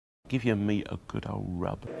give your meat a good old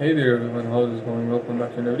rub. Hey there everyone, how's it going? Welcome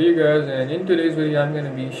back to another video guys, and in today's video I'm going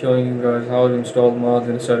to be showing you guys how to install mods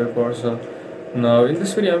in Assetto Corsa. Now in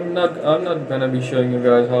this video I'm not going to be showing you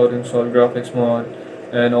guys how to install graphics mod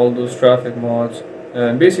and all those traffic mods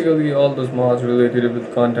and basically all those mods related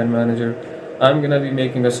with content manager. I'm going to be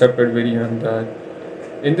making a separate video on that.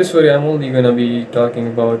 In this video I'm only going to be talking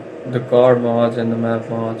about the car mods and the map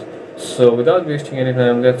mods. So without wasting any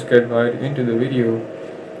time, let's get right into the video.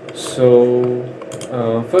 So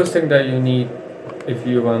first thing that you need if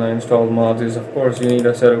you wanna install mods is, of course, you need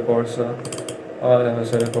Assetto Corsa. I have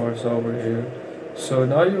Assetto Corsa over here. So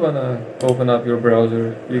now you wanna open up your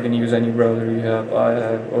browser. You can use any browser you have. I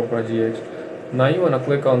have Opera GX. Now you wanna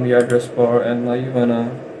click on the address bar, and now you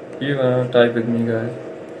wanna type with me, guys.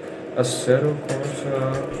 Assetto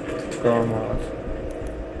Corsa car mods.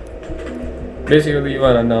 Basically, you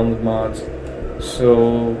wanna download mods.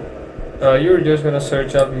 So you're just gonna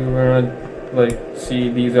search up, you're gonna like see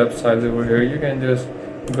these websites over here. You can just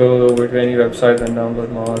go over to any website and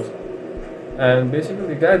download mods. And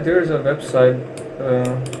basically guys, there's a website,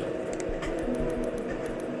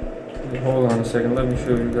 hold on a second, let me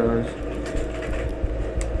show you guys.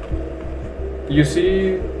 You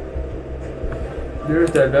see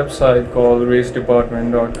there's that website called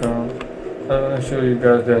racedepartment.com. I'm gonna show you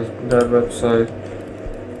guys that website,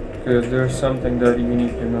 because there's something that you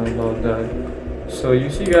need to know about that. So you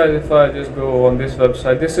see guys, if I just go on this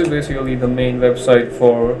website, this is basically the main website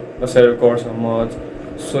for Assetto Corsa mods.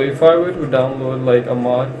 So if I were to download like a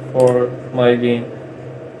mod for my game,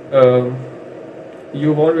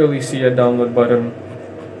 you won't really see a download button,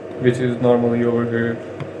 which is normally over here.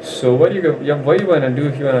 So what you wanna do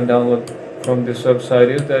if you wanna download from this website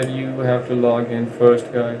is that you have to log in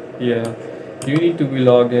first, guys. Yeah, you need to be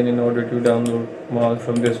logged in order to download mods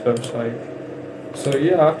from this website. So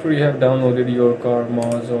yeah, after you have downloaded your car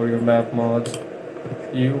mods or your map mods,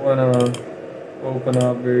 you wanna open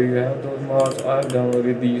up where you have those mods. I've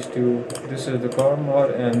downloaded these two. This is the car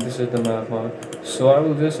mod and this is the map mod. So I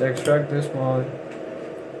will just extract this mod.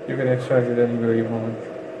 You can extract it anywhere you want.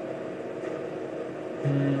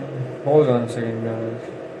 Hold on a second, guys.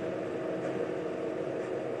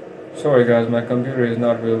 Sorry guys, my computer is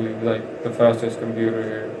not really like the fastest computer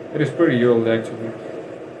here. It is pretty old actually.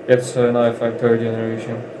 It's an i5 3rd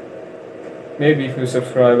generation. Maybe if you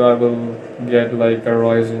subscribe I will get like a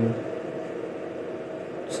Ryzen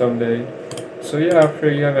someday. So yeah, after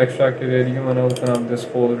you have extracted it, you wanna open up this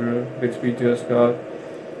folder which we just got.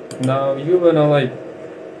 Now you wanna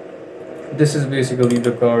this is basically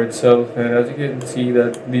the car itself, and as you can see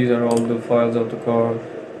that these are all the files of the car,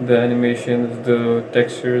 the animations, the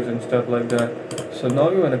textures and stuff like that. So now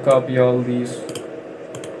you want to copy all these,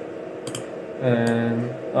 and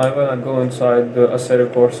I want to go inside the Assetto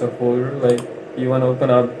Corsa folder. Like, you want to open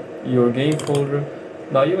up your game folder.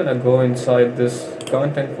 Now you want to go inside this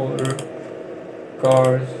content folder,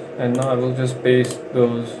 cars, and now I will just paste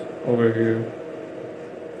those over here.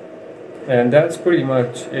 And that's pretty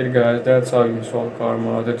much it, guys. That's how you install car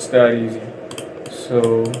mods. It's that easy.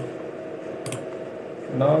 So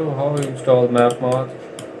now how you install map mods.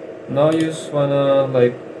 Now you just wanna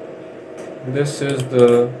this is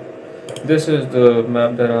the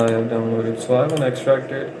map that I have downloaded. So I wanna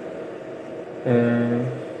extract it, and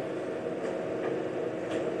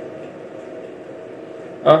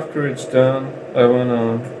after it's done I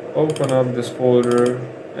wanna open up this folder,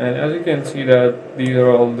 and as you can see that these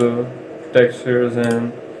are all the textures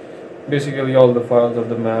and basically all the files of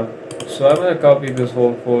the map. So I'm gonna copy this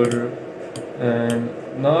whole folder, and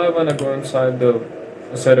now I wanna go inside the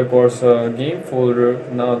Assetto Corsa game folder,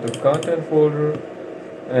 now the content folder,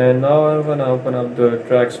 and now I wanna open up the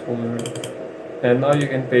tracks folder, and now you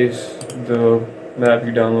can paste the map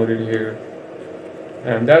you downloaded here.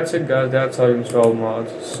 And that's it, guys. That's how you install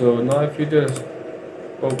mods. So now if you just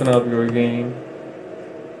open up your game,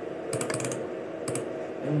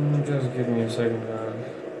 just give me a second, guys.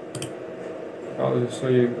 I'll just show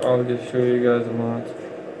you guys the mods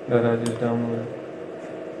that I just downloaded.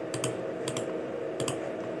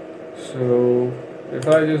 So if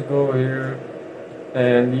I just go over here,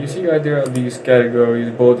 and you see guys, there are these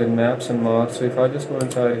categories both in maps and mods. So if I just go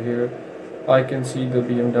inside here, I can see the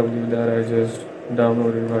BMW that I just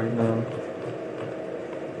downloaded right now.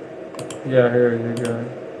 Yeah, here it is, guys.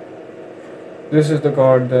 This is the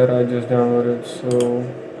card that I just downloaded. So,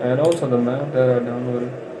 and also the map that I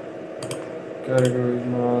downloaded. Categories,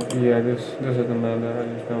 mod. Yeah, this is the map that I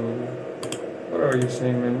just downloaded. What are you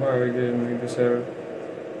saying, man? Why are you giving me this error?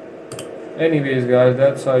 Anyways, guys,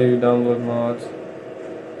 that's how you download mods.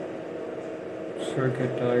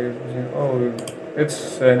 Circuit tires. Oh,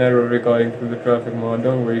 It's an error recording through the traffic mod.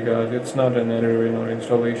 Don't worry guys, it's not an error in our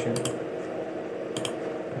installation.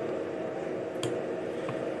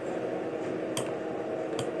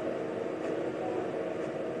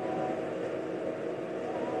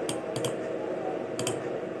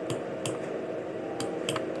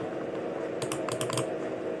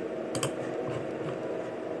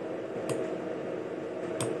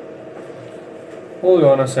 Hold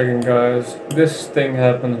on a second guys, this thing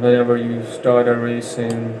happens whenever you start a race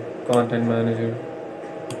in Content Manager.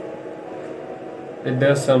 It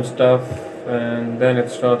does some stuff and then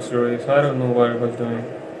it starts the race. I don't know what it was doing.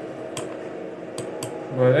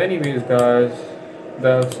 But anyways guys,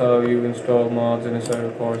 that's how you install mods in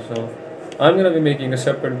Assetto Corsa. I'm gonna be making a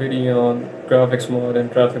separate video on graphics mod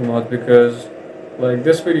and traffic mod because like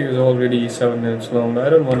this video is already 7 minutes long. I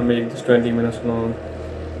don't want to make this 20 minutes long,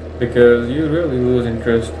 because you really lose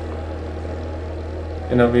interest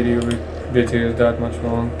in a video which is that much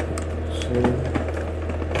long. So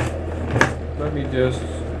let me just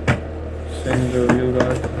send the view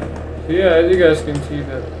guys. So yeah, as you guys can see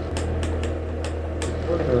that,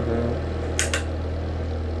 what the hell?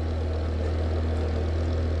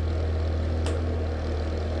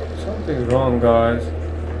 Something's wrong guys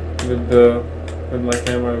with my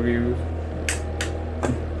camera views.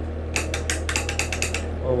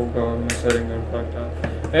 Oh god, my settings are fucked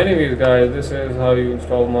up. Anyways guys, this is how you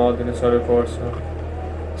install mods in Assetto Corsa.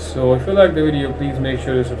 So if you like the video, please make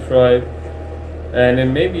sure to subscribe. And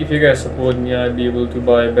then maybe if you guys support me, I'd be able to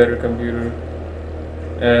buy a better computer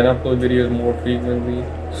and upload videos more frequently.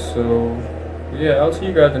 So yeah, I'll see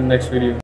you guys in the next video.